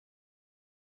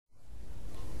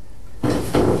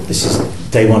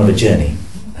day one of a journey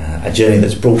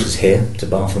that's brought us here to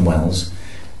Bath and Wells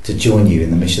to join you in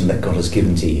the mission that God has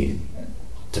given to you,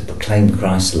 to proclaim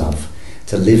Christ's love,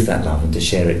 to live that love and to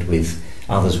share it with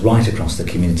others right across the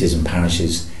communities and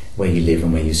parishes where you live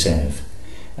and where you serve.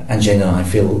 And Jane and I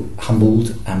feel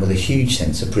humbled and with a huge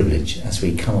sense of privilege as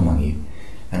we come among you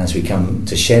and as we come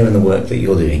to share in the work that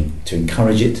you're doing, to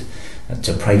encourage it,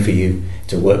 to pray for you,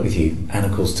 to work with you, and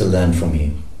of course to learn from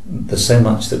you. There's so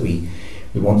much that we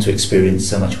want to experience,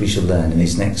 so much we shall learn in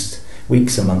these next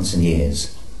weeks and months and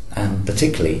years. And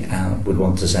particularly, I would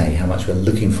want to say how much we're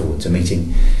looking forward to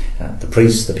meeting the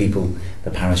priests, the people,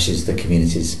 the parishes, the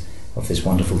communities of this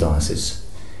wonderful diocese.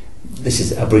 This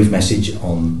is a brief message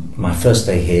on my first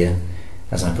day here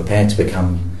as I prepare to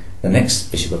become the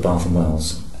next Bishop of Bath and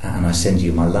Wells, and I send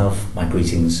you my love, my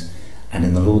greetings, and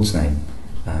in the Lord's name,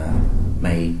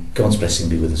 may God's blessing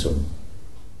be with us all.